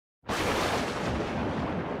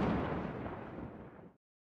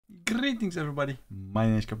Greetings everybody, my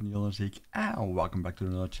name is Captain HonorSeeker and welcome back to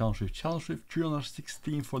another Challenge Rift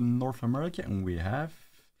 316 for North America, and we have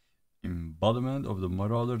Embodiment of the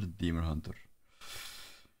Marauder Demon Hunter.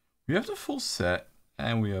 We have the full set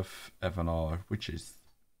and we have FNR, which is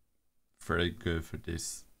very good for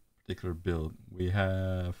this particular build. We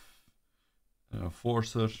have an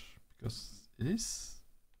Enforcer because it is,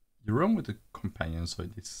 you run with a companion, so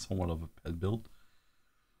it is somewhat of a pet build.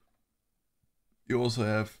 You also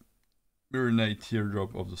have Mirror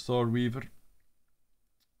Teardrop of the Sword Weaver.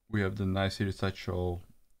 We have the nice series satchel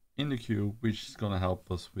in the cube, which is gonna help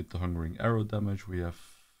us with the Hungering Arrow damage. We have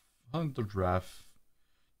Hunter Draft,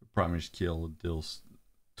 the primary skill deals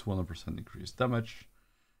 200% increased damage,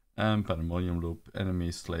 and Pandemonium Loop.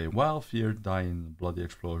 Enemies slay while fear, die in a bloody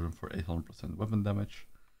explosion for 800% weapon damage.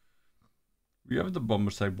 We have the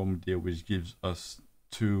Bomber Sack Bombardier, which gives us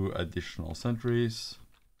 2 additional sentries.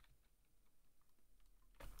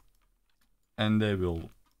 And they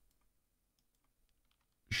will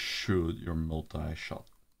shoot your multi-shot.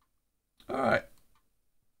 Alright.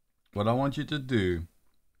 What I want you to do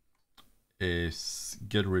is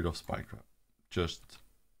get rid of Spycraft. Just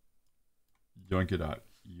yoink it out.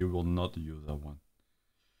 You will not use that one.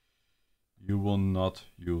 You will not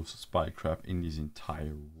use Spycraft in this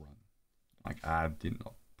entire run. Like, I did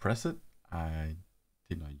not press it. I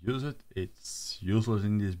did not use it. It's useless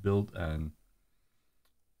in this build, and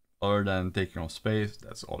other than taking up space,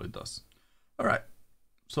 that's all it does. Alright,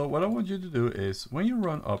 so what I want you to do is, when you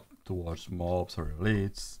run up towards mobs or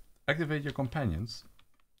elites, activate your companions,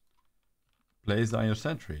 place down your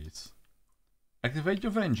sentries, activate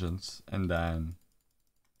your vengeance, and then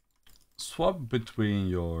swap between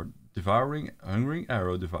your Hungering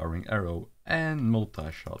Arrow, and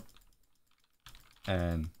multi-shot.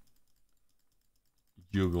 And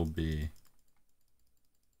you will be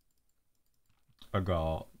a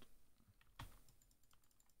god.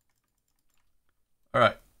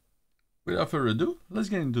 Alright, without further ado, let's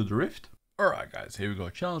get into the Rift. Alright guys, here we go,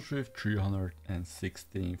 Challenge Rift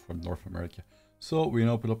 316 for North America. So we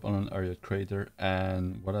now put up on an area crater,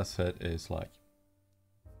 and what I said is like,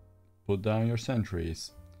 put down your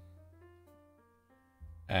sentries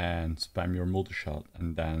and spam your multi-shot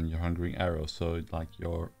and then your Hungering Arrow, so it's like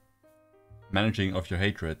your managing of your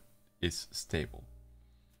hatred is stable.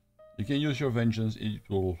 You can use your vengeance, it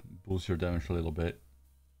will boost your damage a little bit.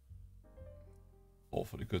 All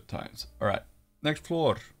for the good times. Alright, next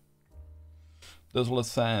floor. Desolate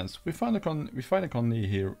Sands. We find a Conduit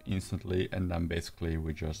here instantly, and then basically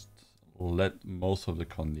we just let most of the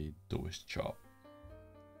Conduit do his job.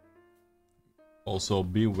 Also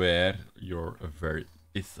beware,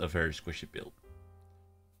 it's a very squishy build,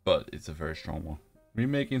 but it's a very strong one. We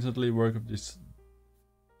make instantly work of this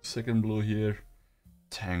second blue here.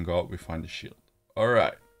 Thank God we find the shield.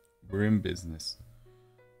 Alright, we're in business.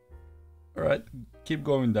 Alright, keep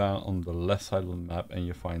going down on the left side of the map and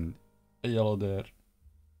you find a yellow there.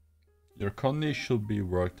 Your Conduit should be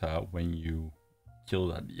worked out when you kill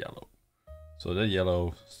that yellow. So that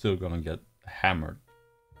yellow still gonna get hammered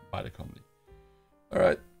by the Conduit.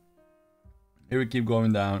 Alright, here we keep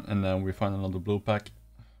going down and then we find another blue pack.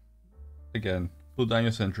 Again, put down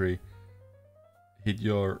your sentry, hit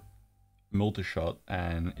your multi-shot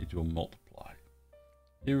and it will multiply.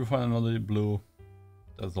 Here we find another blue.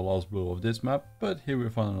 That's the last blue of this map, but here we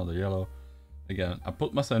find another yellow. Again, I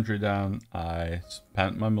put my sentry down, I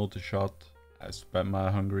spammed my multi-shot, I spammed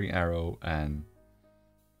my Hungering Arrow, and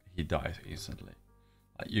he dies instantly.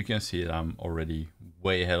 Like, you can see that I'm already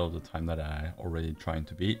way ahead of the time that I already trying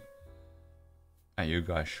to beat. And you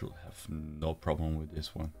guys should have no problem with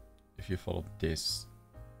this one. If you follow this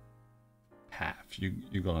path,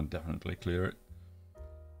 you're gonna definitely clear it.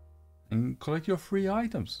 And collect your free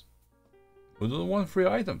items. Who doesn't want free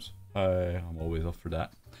items? I'm always up for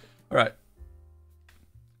that. Alright.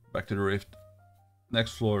 Back to the Rift.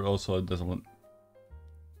 Next floor also a Desolate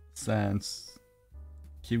Sands.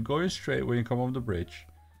 Keep going straight when you come off the bridge.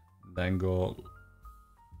 Then go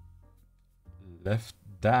left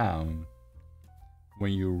down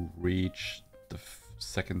when you reach the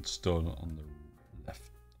second stone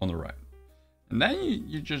on the right. And then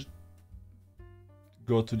you just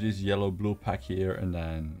go to this yellow-blue pack here and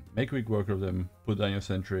then make quick work of them, put down your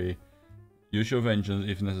sentry, use your vengeance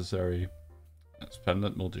if necessary, and spam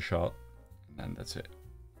that multi-shot, and then that's it.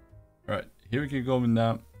 Alright, here we keep going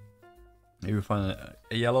down. Here we find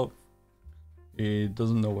a yellow. He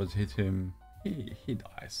doesn't know what's hit him. He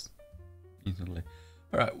dies instantly.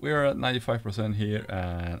 Alright, we're at 95% here,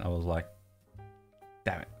 and I was like,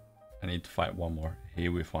 damn it, I need to fight one more.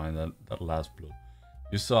 Here we find that last blue.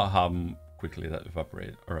 You saw how quickly that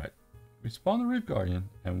evaporated. Alright, We spawn a Rift Guardian,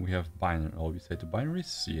 and we have Binary. All we say to Binary,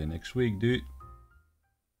 see you next week, dude.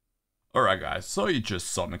 Alright guys, so you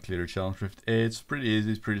just saw me clear the challenge Rift. It's pretty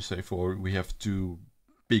easy, it's pretty straightforward. We have 2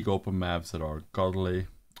 big open maps that are godly.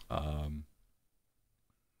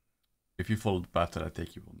 If you follow the path that I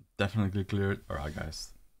take, you will definitely clear it. Alright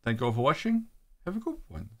guys, thank you all for watching. Have a good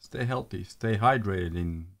one. Stay healthy, stay hydrated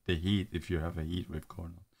in the heat if you have a heat wave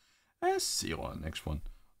going on. And see you on the next one.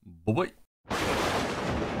 Bye bye.